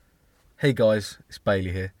Hey guys, it's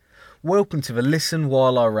Bailey here. Welcome to the Listen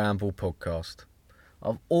While I Ramble podcast.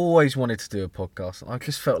 I've always wanted to do a podcast. I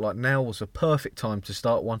just felt like now was the perfect time to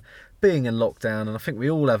start one, being in lockdown, and I think we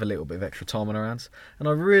all have a little bit of extra time on our hands. And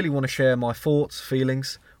I really want to share my thoughts,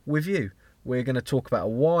 feelings with you. We're going to talk about a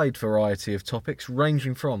wide variety of topics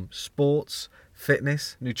ranging from sports,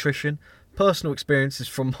 fitness, nutrition, personal experiences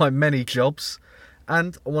from my many jobs,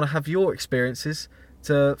 and I want to have your experiences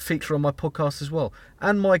to feature on my podcast as well.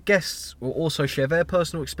 And my guests will also share their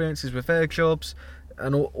personal experiences with their jobs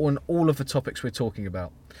and on all of the topics we're talking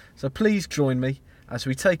about. So please join me as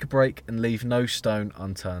we take a break and leave no stone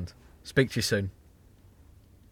unturned. Speak to you soon.